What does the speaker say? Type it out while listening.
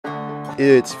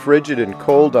It's frigid and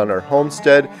cold on our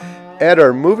homestead. At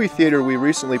our movie theater we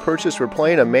recently purchased, we're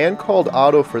playing A Man Called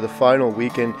Otto for the final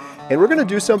weekend, and we're going to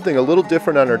do something a little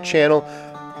different on our channel.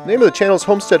 The name of the channel is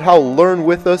HomesteadHow, Learn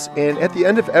With Us, and at the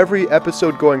end of every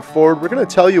episode going forward, we're going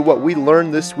to tell you what we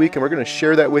learned this week, and we're going to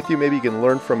share that with you. Maybe you can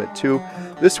learn from it too.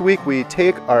 This week we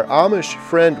take our Amish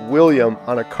friend William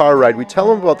on a car ride. We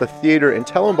tell him about the theater and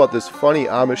tell him about this funny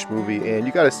Amish movie, and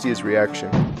you got to see his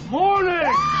reaction. Morning!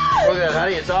 Look at that,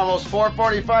 honey. It's almost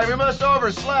 4:45. We must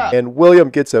overslept. And William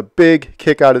gets a big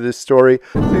kick out of this story.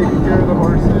 Taking care of the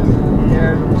horses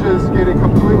and just getting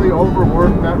completely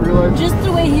overworked, not realizing. Just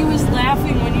the way he was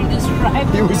laughing when you described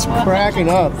it. He was cracking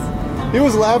up. He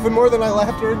was laughing more than I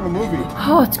laughed during the movie.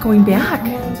 Oh, it's going back.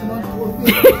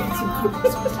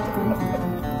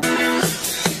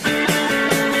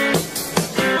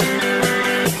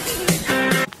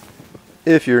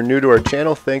 If you're new to our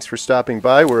channel, thanks for stopping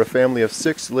by. We're a family of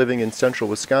 6 living in central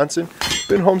Wisconsin.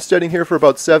 Been homesteading here for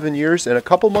about 7 years, and a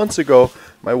couple months ago,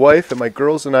 my wife and my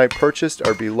girls and I purchased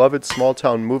our beloved small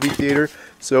town movie theater.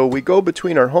 So we go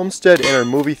between our homestead and our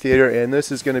movie theater, and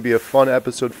this is going to be a fun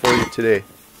episode for you today.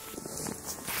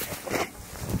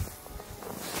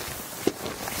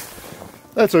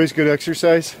 That's always good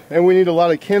exercise, and we need a lot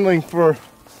of kindling for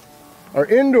our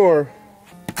indoor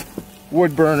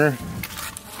wood burner.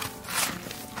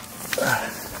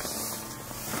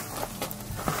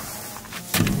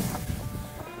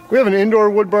 We have an indoor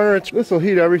wood burner. This will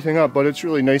heat everything up, but it's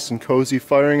really nice and cozy.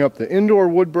 Firing up the indoor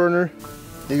wood burner.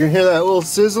 You can hear that little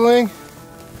sizzling.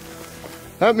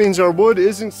 That means our wood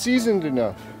isn't seasoned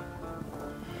enough,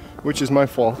 which is my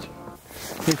fault.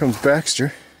 Here comes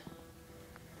Baxter.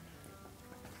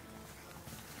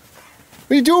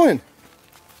 What are you doing?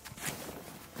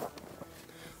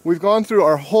 We've gone through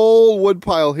our whole wood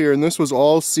pile here, and this was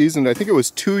all seasoned. I think it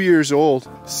was 2 years old.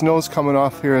 Snow's coming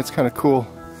off here. It's kind of cool.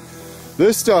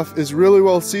 This stuff is really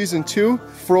well seasoned too,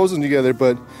 frozen together,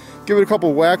 but give it a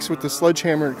couple whacks with the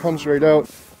sledgehammer, it comes right out.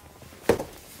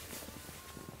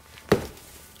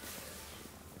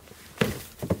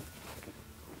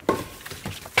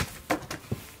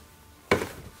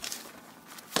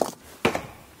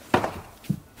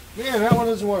 Man, that one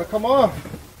doesn't want to come off.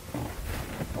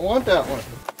 I want that one.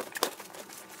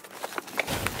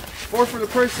 4 for the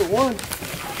price of 1.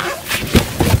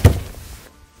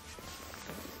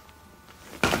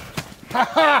 Ha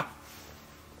ha!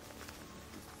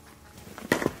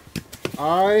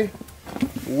 I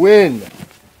win. You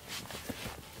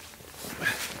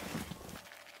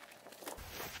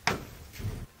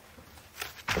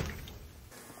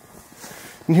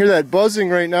can hear that buzzing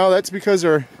right now. That's because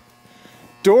our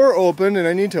door opened and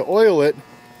I need to oil it.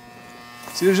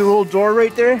 See, there's a little door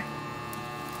right there.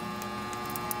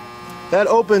 That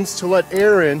opens to let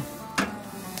air in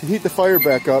to heat the fire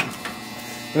back up.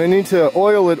 And I need to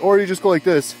oil it, or you just go like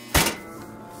this.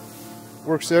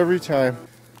 Works every time.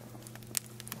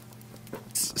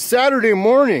 It's Saturday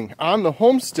morning on the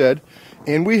homestead,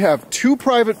 and we have 2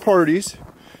 private parties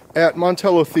at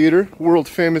Montello Theater, world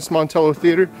famous Montello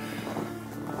Theater.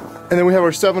 And then we have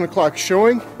our 7 o'clock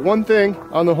showing. One thing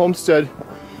on the homestead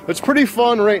that's pretty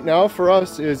fun right now for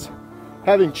us is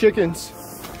having chickens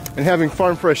and having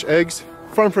farm fresh eggs.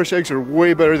 Farm fresh eggs are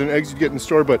way better than eggs you get in the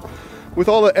store, but with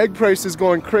all the egg prices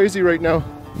going crazy right now,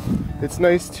 it's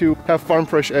nice to have farm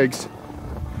fresh eggs.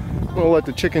 I'm gonna let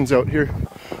the chickens out here.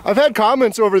 I've had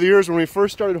comments over the years when we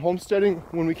first started homesteading,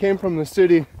 when we came from the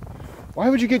city, why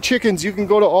would you get chickens? You can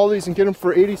go to Aldi's and get them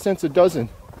for 80 cents a dozen.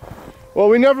 Well,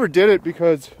 we never did it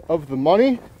because of the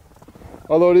money,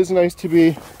 although it is nice to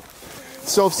be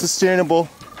self-sustainable.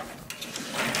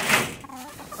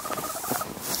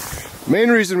 Main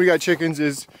reason we got chickens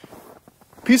is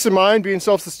peace of mind, being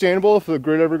self-sustainable. If the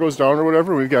grid ever goes down or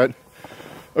whatever, we've got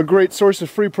a great source of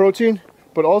free protein.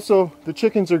 But also, the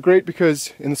chickens are great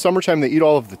because in the summertime they eat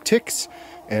all of the ticks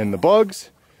and the bugs,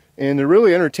 and they're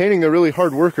really entertaining. They're really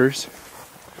hard workers.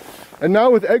 And now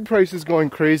with egg prices going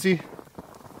crazy,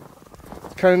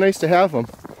 it's kind of nice to have them.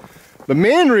 The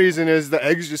main reason is the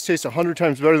eggs just taste 100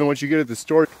 times better than what you get at the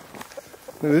store.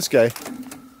 Look at this guy.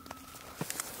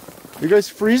 You guys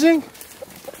freezing?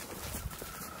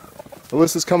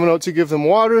 Alyssa's coming out to give them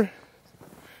water.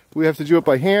 We have to do it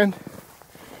by hand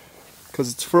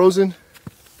because it's frozen.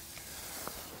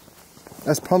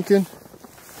 That's Pumpkin.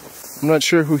 I'm not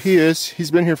sure who he is.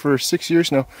 He's been here for 6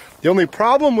 years now. The only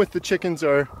problem with the chickens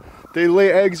are they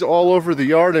lay eggs all over the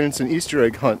yard, and it's an Easter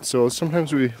egg hunt, so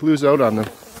sometimes we lose out on them.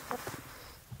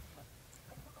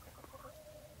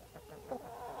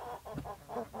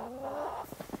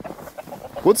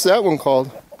 What's that one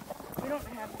called? We don't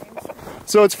have names.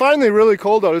 So it's finally really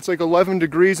cold out. It's like 11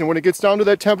 degrees, and when it gets down to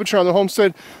that temperature on the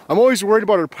homestead, I'm always worried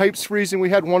about our pipes freezing. We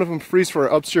had one of them freeze for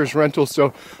our upstairs rental, so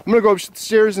I'm gonna go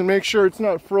upstairs and make sure it's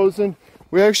not frozen.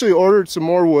 We actually ordered some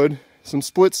more wood, some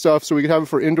split stuff, so we could have it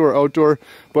for indoor, outdoor.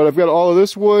 But I've got all of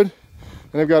this wood,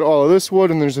 and I've got all of this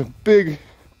wood, and there's a big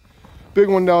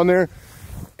one down there.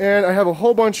 And I have a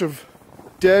whole bunch of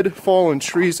dead, fallen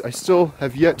trees I still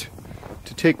have yet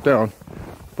to take down.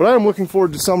 But I am looking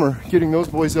forward to summer, getting those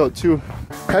boys out too.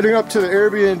 Heading up to the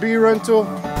Airbnb rental.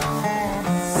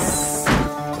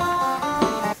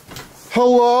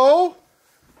 Hello?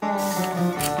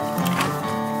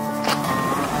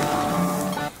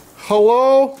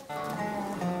 Hello?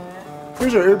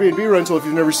 Here's our Airbnb rental if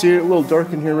you've never seen it. A little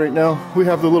dark in here right now. We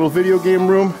have the little video game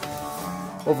room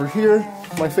over here,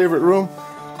 my favorite room,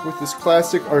 with this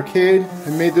classic arcade. I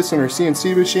made this on our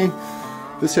CNC machine.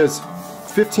 This has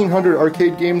 1,500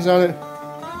 arcade games on it.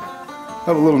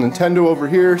 Have a little Nintendo over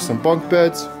here, some bunk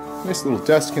beds, nice little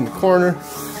desk in the corner.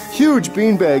 Huge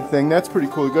beanbag thing, that's pretty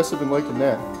cool. I guess I've been liking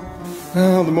that.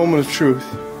 Oh, the moment of truth.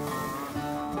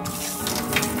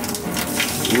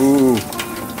 Ooh.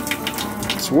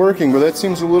 It's working, but that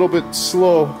seems a little bit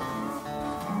slow.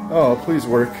 Oh, please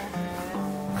work.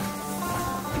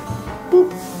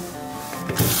 Boop.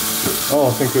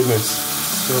 Oh, thank goodness.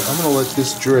 So I'm gonna let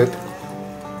this drip.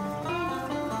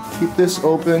 Keep this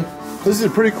open. This is a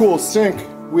pretty cool sink.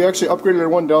 We actually upgraded our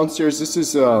one downstairs. This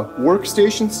is a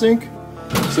workstation sink,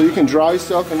 so you can dry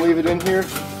stuff and leave it in here.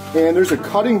 And there's a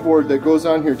cutting board that goes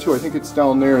on here too. I think it's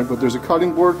down there, but there's a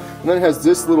cutting board, and then it has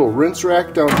this little rinse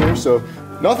rack down here, so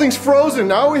nothing's frozen.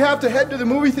 Now we have to head to the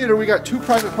movie theater. We got 2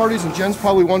 private parties, and Jen's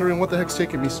probably wondering what the heck's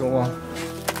taking me so long.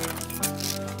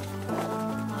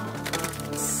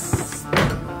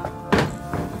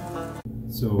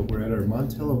 So we're at our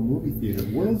Montello movie theater,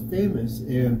 world famous,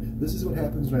 and this is what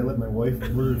happens when I let my wife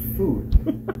order food.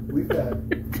 We've got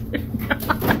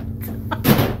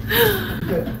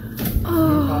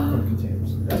popcorn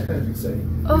containers. That's kind of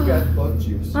exciting. We've got bug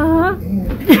juice. And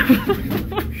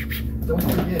don't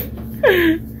forget,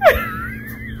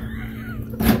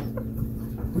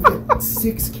 we've got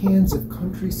 6 cans of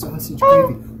country sausage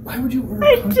gravy. Why would you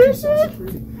order country sausage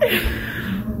gravy?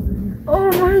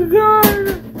 Oh my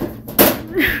god!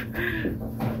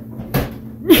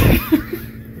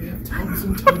 We have tons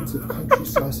and tons of country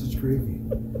sausage gravy.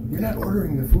 You're not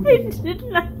ordering the food anymore. I did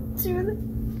not do that.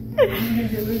 How are you going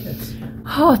to get rid of this?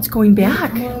 Oh, it's going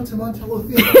back. Come on to Montello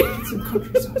Theater, get some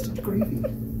country sausage gravy.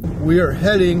 We are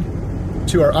heading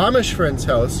to our Amish friend's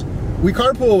house. We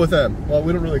carpool with them. Well,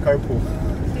 we don't really carpool.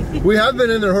 We have been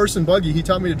in their horse and buggy. He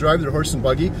taught me to drive their horse and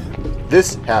buggy.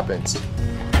 This happens.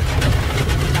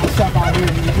 Stop out here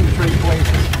and you can trade places.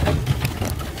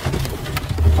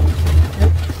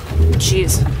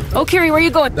 Jeez. Oh, Carrie, where are you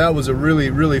going? That was a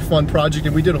really, really fun project,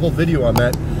 and we did a whole video on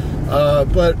that.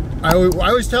 But I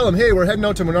always tell him, hey, we're heading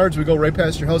out to Menards. We go right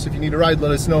past your house. If you need a ride, let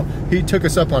us know. He took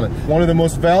us up on it. One of the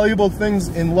most valuable things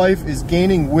in life is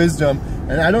gaining wisdom,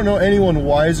 and I don't know anyone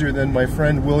wiser than my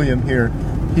friend William here.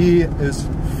 He is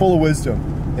full of wisdom,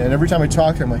 and every time I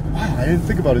talk to him, I'm like, wow, I didn't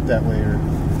think about it that way, or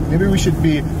maybe we should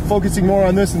be focusing more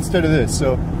on this instead of this.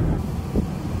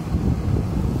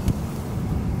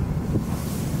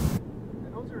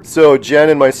 So Jen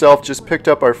and myself just picked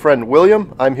up our friend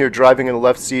William. I'm here driving in the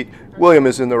left seat. William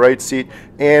is in the right seat.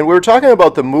 And we were talking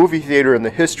about the movie theater and the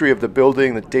history of the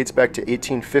building that dates back to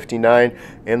 1859,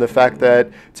 and the fact that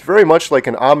it's very much like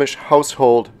an Amish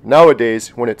household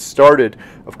nowadays when it started.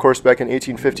 Of course, back in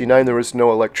 1859 there was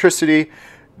no electricity.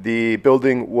 The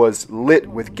building was lit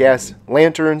with gas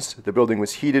lanterns. The building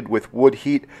was heated with wood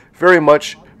heat, very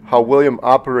much how William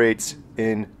operates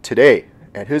in today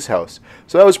at his house.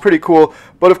 So that was pretty cool.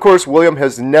 But of course, William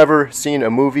has never seen a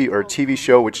movie or a TV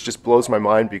show, which just blows my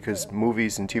mind because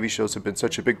movies and TV shows have been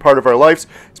such a big part of our lives,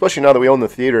 especially now that we own the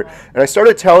theater. And I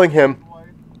started telling him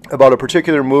about a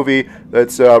particular movie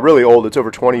that's really old. It's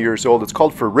over 20 years old. It's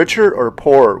called For Richer or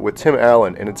Poorer with Tim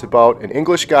Allen, and it's about an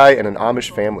English guy and an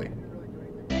Amish family.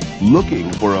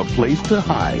 Looking for a place to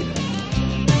hide.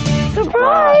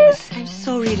 Surprise! I'm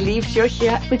so relieved you're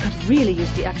here. We could really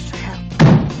use the extra help.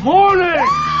 Morning!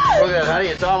 Look at that, honey.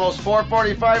 It's almost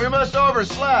 4:45. You must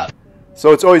overslept.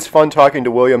 So it's always fun talking to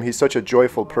William. He's such a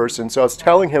joyful person. So I was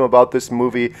telling him about this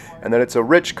movie, and that it's a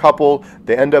rich couple.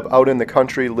 They end up out in the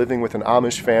country living with an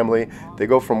Amish family. They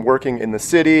go from working in the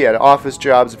city at office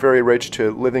jobs, very rich,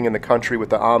 to living in the country with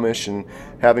the Amish and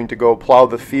having to go plow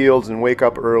the fields and wake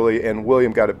up early. And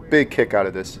William got a big kick out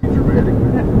of this.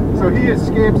 So he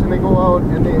escapes, and they go out,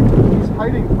 and he's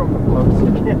hiding from the folks.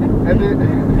 And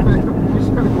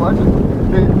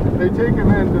they take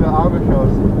him into the Amish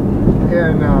house,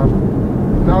 and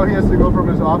Now he has to go from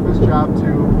his office job to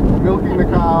milking the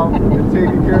cow and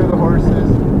taking care of the horses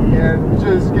and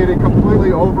just getting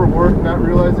completely overworked, not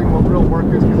realizing what real work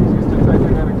is because he's used to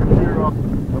typing on a computer.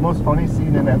 The most funny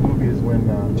scene in that movie is when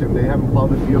they haven't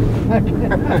plowed the field.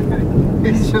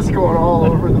 He's just going all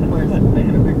over the place and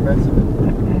making a big mess of it.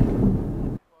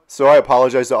 So I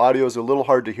apologize, the audio is a little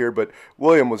hard to hear, but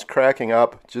William was cracking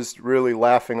up, just really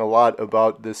laughing a lot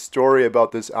about this story,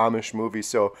 about this Amish movie.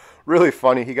 So really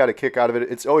funny, he got a kick out of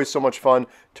it. It's always so much fun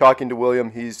talking to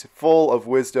William. He's full of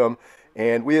wisdom.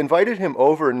 And we invited him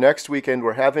over next weekend.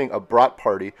 We're having a brat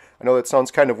party. I know that sounds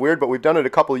kind of weird, but we've done it a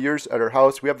couple of years at our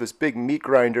house. We have this big meat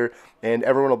grinder, and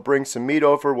everyone will bring some meat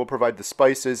over. We'll provide the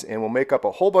spices, and we'll make up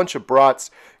a whole bunch of brats.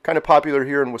 Kind of popular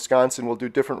here in Wisconsin. We'll do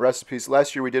different recipes.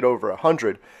 Last year we did over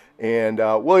 100, and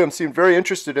William seemed very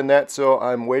interested in that, so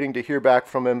I'm waiting to hear back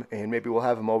from him, and maybe we'll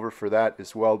have him over for that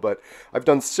as well. But I've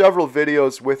done several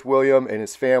videos with William and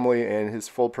his family and his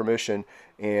full permission.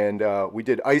 And we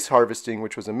did ice harvesting,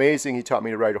 which was amazing. He taught me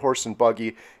to ride a horse and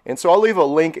buggy. And so I'll leave a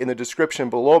link in the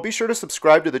description below. Be sure to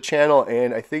subscribe to the channel,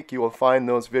 and I think you will find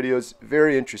those videos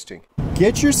very interesting.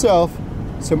 Get yourself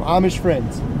some Amish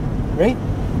friends, right?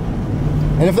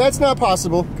 And if that's not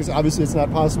possible, because obviously it's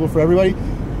not possible for everybody,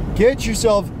 get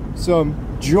yourself some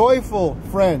joyful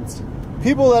friends.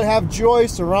 People that have joy,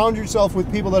 surround yourself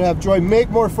with people that have joy. Make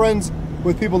more friends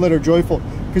with people that are joyful,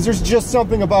 because there's just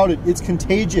something about it. It's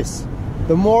contagious.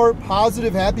 The more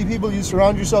positive, happy people you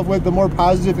surround yourself with, the more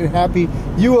positive and happy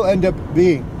you will end up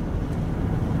being.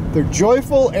 They're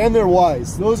joyful and they're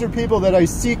wise. Those are people that I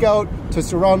seek out to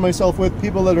surround myself with,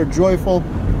 people that are joyful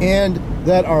and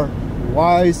that are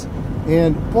wise.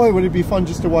 And boy, would it be fun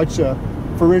just to watch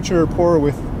For Richer or Poorer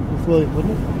with William,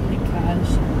 wouldn't it? Oh my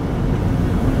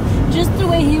gosh. Just the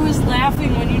way he was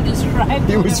laughing when you described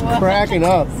He was cracking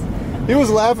up. He was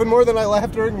laughing more than I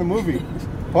laughed during the movie.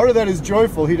 Part of that is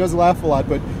joyful. He does laugh a lot,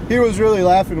 but he was really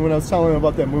laughing when I was telling him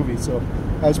about that movie, so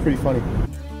that was pretty funny.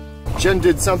 Jen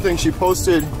did something. She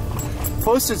posted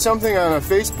something on a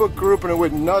Facebook group, and it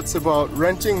went nuts about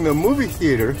renting the movie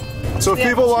theater. So if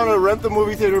people want to rent the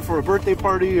movie theater for a birthday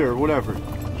party or whatever.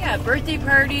 Yeah, birthday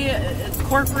party. A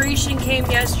corporation came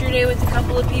yesterday with a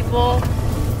couple of people,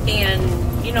 and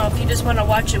you know, if you just want to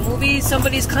watch a movie,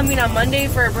 somebody's coming on Monday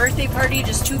for a birthday party,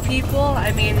 just 2 people.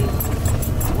 I mean,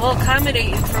 we'll accommodate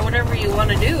you for whatever you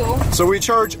want to do. So we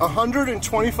charge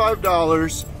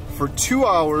 $125 for 2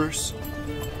 hours,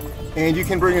 and you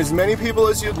can bring as many people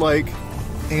as you'd like,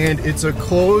 and it's a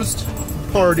closed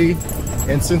party,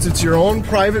 and since it's your own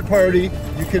private party,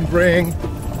 you can bring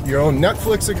your own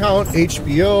Netflix account,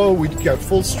 HBO. We've got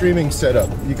full streaming set up.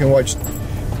 You can watch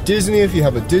Disney if you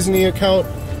have a Disney account,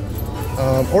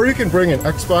 or you can bring an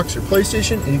Xbox or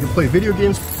PlayStation, and you can play video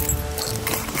games.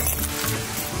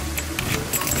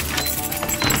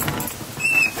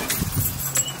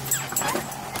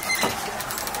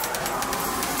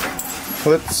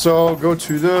 Let's all go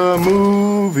to the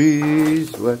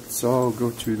movies. Let's all go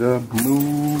to the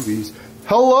movies.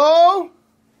 Hello?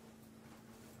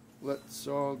 Let's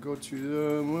all go to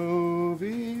the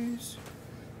movies.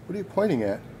 What are you pointing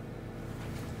at?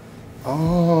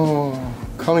 Oh,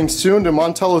 coming soon to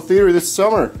Montello Theater this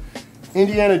summer.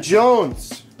 Indiana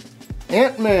Jones.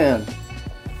 Ant-Man.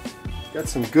 Got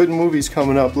some good movies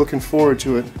coming up. Looking forward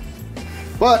to it.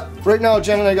 But right now,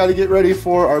 Jen and I got to get ready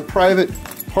for our private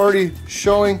party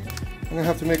showing. I'm gonna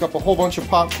have to make up a whole bunch of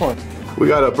popcorn. We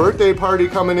got a birthday party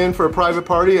coming in for a private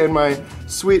party, and my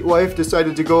sweet wife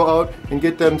decided to go out and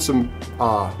get them some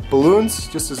balloons,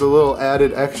 just as a little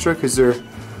added extra, because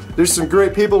there's some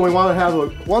great people. We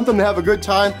want them to have a good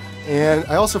time. And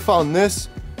I also found this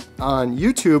on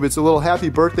YouTube. It's a little happy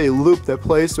birthday loop that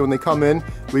plays, so when they come in,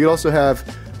 we can also have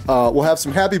we'll have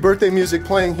some happy birthday music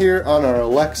playing here on our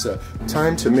Alexa.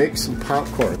 Time to make some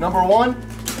popcorn. Number 1,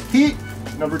 heat.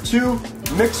 Number 2,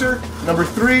 mixer. Number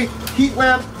 3, heat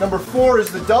lamp. Number 4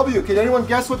 is the W. Can anyone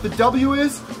guess what the W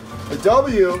is? The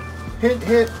W, hint,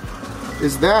 hint,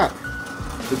 is that.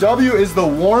 The W is the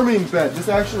warming bed. This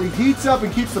actually heats up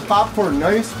and keeps the popcorn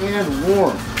nice and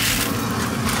warm.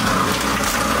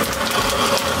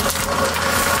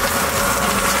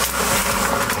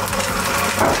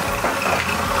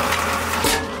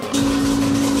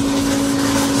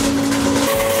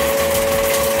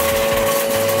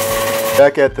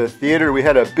 Back at the theater, we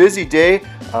had a busy day.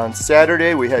 On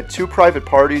Saturday, we had 2 private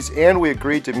parties, and we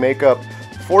agreed to make up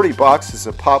 40 boxes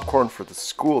of popcorn for the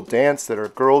school dance that our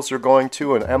girls are going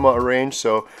to and Emma arranged.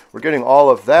 So we're getting all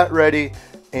of that ready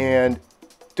and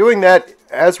doing that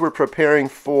as we're preparing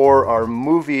for our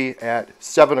movie at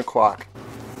 7 o'clock.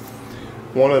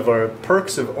 One of our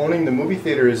perks of owning the movie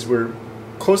theater is we're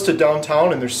close to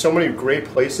downtown, and there's so many great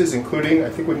places, including, I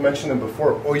think we mentioned them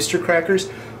before, oyster crackers.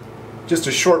 Just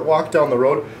a short walk down the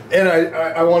road. And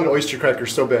I wanted oyster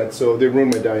crackers so bad, so they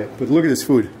ruined my diet. But look at this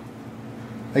food.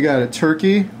 I got a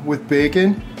turkey with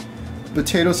bacon.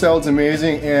 Potato salad's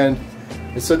amazing, and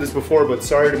I said this before, but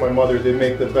sorry to my mother, they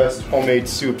make the best homemade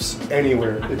soups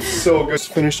anywhere. It's so good.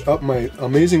 Just finished up my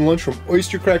amazing lunch from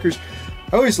oyster crackers.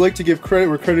 I always like to give credit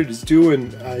where credit is due,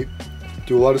 and I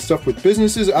do a lot of stuff with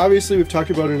businesses. Obviously, we've talked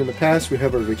about it in the past. We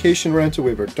have our vacation rental, we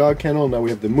have our dog kennel, now we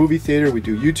have the movie theater, we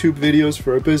do YouTube videos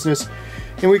for our business,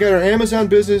 and we got our Amazon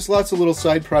business, lots of little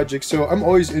side projects. So I'm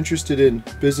always interested in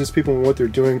business people and what they're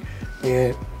doing,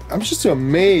 and I'm just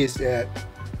amazed at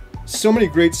so many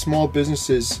great small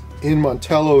businesses in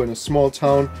Montello, in a small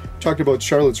town. Talked about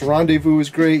Charlotte's Rendezvous is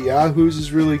great, Yahoo's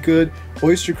is really good,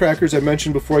 oyster crackers I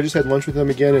mentioned before, I just had lunch with them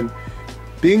again, and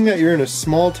being that you're in a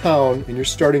small town and you're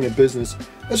starting a business,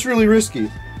 that's really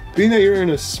risky. Being that you're in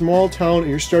a small town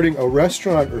and you're starting a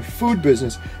restaurant or food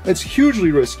business, that's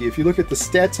hugely risky. If you look at the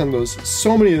stats on those,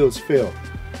 so many of those fail.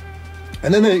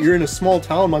 And then that you're in a small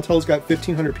town, Montello's got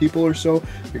 1,500 people or so,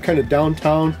 you're kind of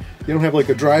downtown, you don't have like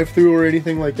a drive-through or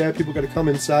anything like that, people got to come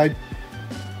inside.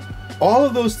 All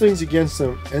of those things against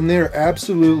them, and they're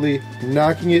absolutely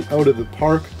knocking it out of the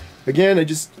park. Again,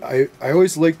 I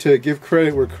always like to give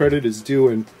credit where credit is due,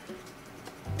 and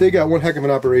they got one heck of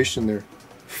an operation there.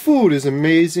 Food is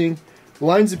amazing,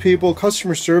 lines of people,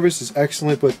 customer service is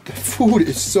excellent, but the food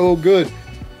is so good.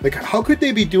 Like, how could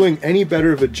they be doing any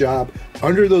better of a job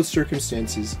under those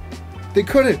circumstances? They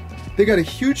couldn't. They got a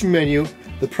huge menu,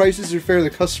 the prices are fair, the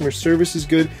customer service is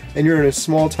good, and you're in a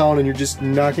small town and you're just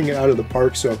knocking it out of the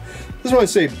park. So I just want to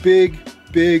say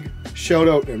big shout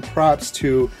out and props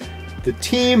to the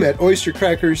team at Oyster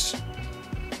Crackers.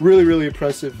 Really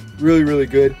impressive, really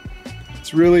good.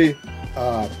 It's really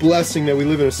a blessing that we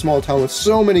live in a small town with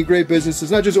so many great businesses,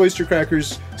 not just Oyster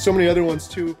Crackers, so many other ones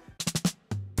too.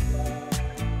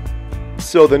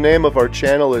 So the name of our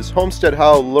channel is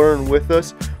HomesteadHow, Learn With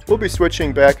Us. We'll be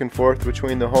switching back and forth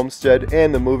between the homestead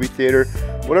and the movie theater,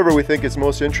 whatever we think is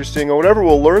most interesting or whatever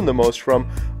we'll learn the most from.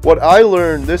 What I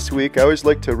learned this week, I always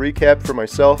like to recap for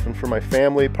myself and for my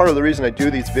family. Part of the reason I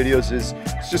do these videos is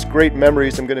it's just great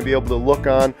memories I'm going to be able to look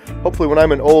on, hopefully when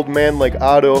I'm an old man like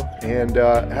Otto, and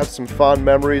have some fond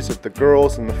memories of the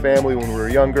girls and the family when we were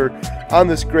younger on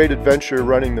this great adventure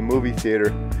running the movie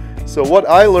theater. So what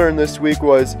I learned this week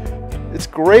was it's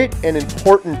great and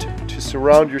important to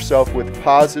surround yourself with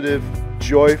positive,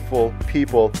 joyful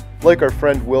people like our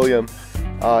friend William.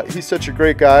 He's such a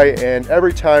great guy, and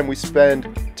every time we spend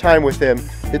time with him,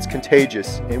 it's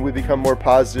contagious, and we become more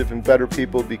positive and better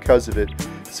people because of it.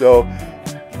 So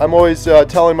I'm always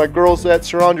telling my girls that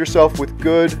surround yourself with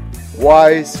good,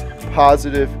 wise,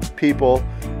 positive people.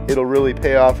 It'll really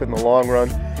pay off in the long run.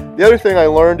 The other thing I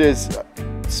learned is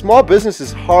small business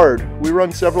is hard. We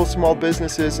run several small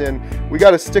businesses, and we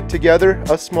got to stick together,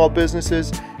 us small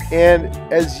businesses. And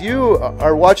as you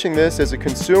are watching this as a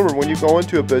consumer, when you go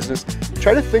into a business,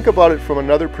 try to think about it from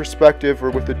another perspective or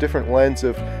with a different lens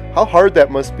of how hard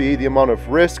that must be, the amount of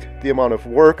risk, the amount of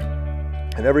work,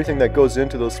 and everything that goes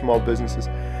into those small businesses.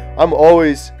 I'm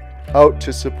always out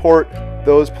to support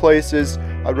those places.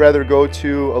 I'd rather go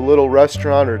to a little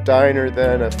restaurant or diner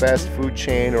than a fast food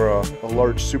chain or a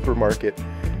large supermarket.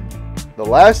 The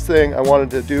last thing I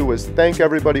wanted to do was thank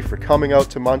everybody for coming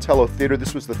out to Montello Theater.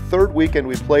 This was the third weekend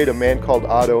we played A Man Called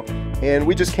Otto, and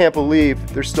we just can't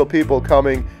believe there's still people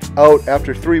coming out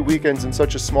after 3 weekends in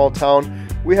such a small town.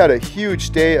 We had a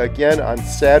huge day again on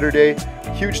Saturday,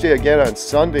 huge day again on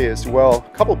Sunday as well.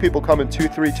 A couple people coming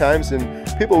 2-3 times, and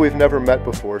people we've never met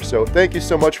before. So thank you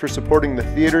so much for supporting the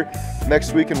theater.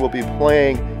 Next weekend we'll be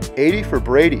playing 80 for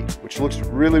Brady, which looks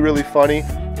really funny.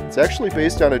 It's actually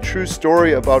based on a true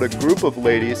story about a group of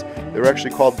ladies. They were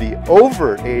actually called the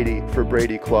Over 80 for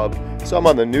Brady Club. Saw them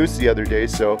on the news the other day,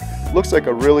 so looks like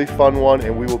a really fun one,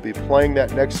 and we will be playing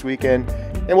that next weekend.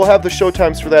 And we'll have the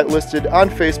showtimes for that listed on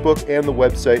Facebook and the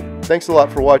website. Thanks a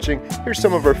lot for watching. Here's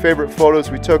some of our favorite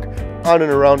photos we took on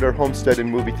and around our homestead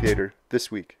and movie theater this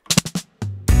week.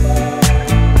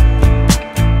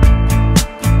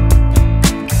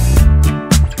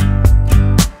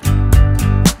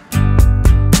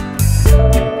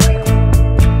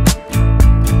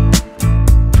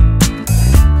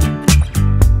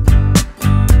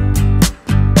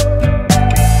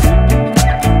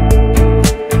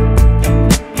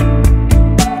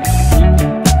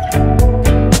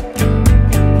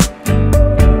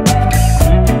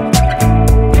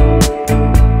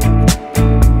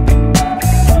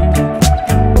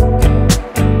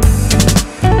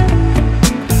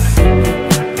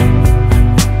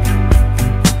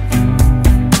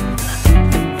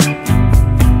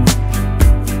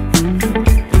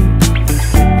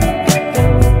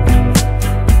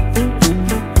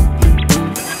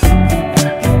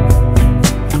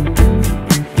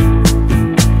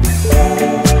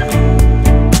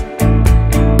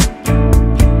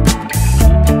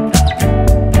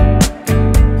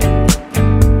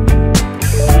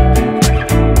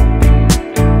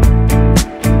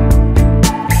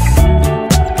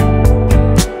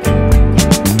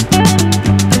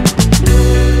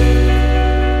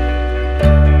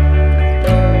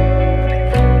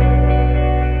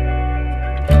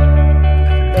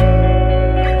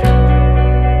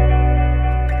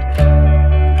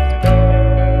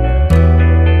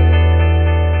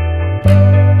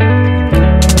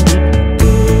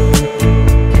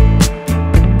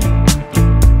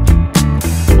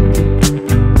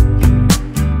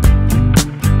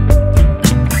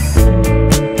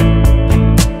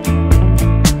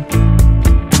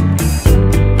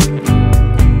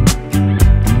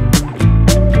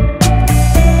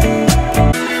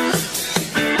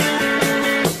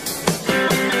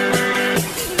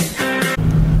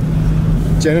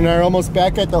 Jen and I are almost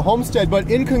back at the homestead,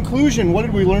 but in conclusion, what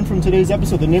did we learn from today's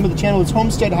episode? The name of the channel is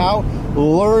HomesteadHow.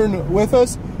 Learn with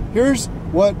us. Here's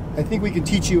what I think we can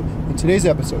teach you in today's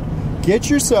episode. Get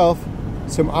yourself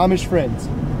some Amish friends,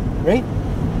 right?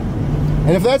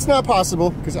 And if that's not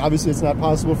possible, because obviously it's not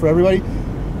possible for everybody,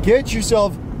 get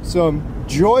yourself some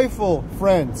joyful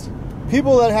friends.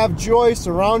 People that have joy,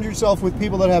 surround yourself with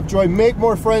people that have joy. Make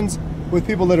more friends with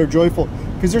people that are joyful,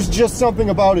 because there's just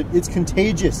something about it. It's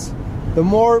contagious. The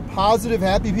more positive,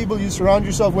 happy people you surround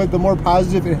yourself with, the more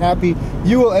positive and happy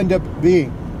you will end up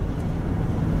being.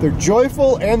 They're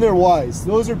joyful and they're wise.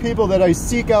 Those are people that I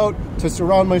seek out to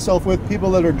surround myself with,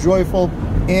 people that are joyful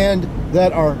and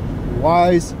that are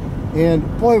wise. And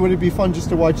boy, would it be fun just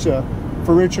to watch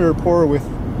For Richer or Poorer with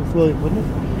William, wouldn't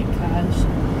it? Oh my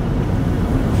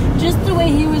gosh. Just the way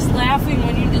he was laughing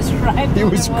when you described He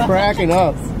was cracking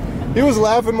up. He was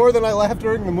laughing more than I laughed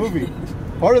during the movie.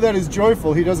 Part of that is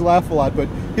joyful. He does laugh a lot, but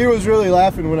he was really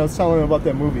laughing when I was telling him about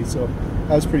that movie, so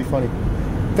that was pretty funny.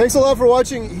 Thanks a lot for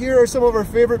watching. Here are some of our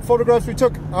favorite photographs we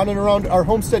took on and around our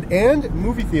homestead and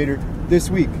movie theater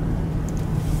this week.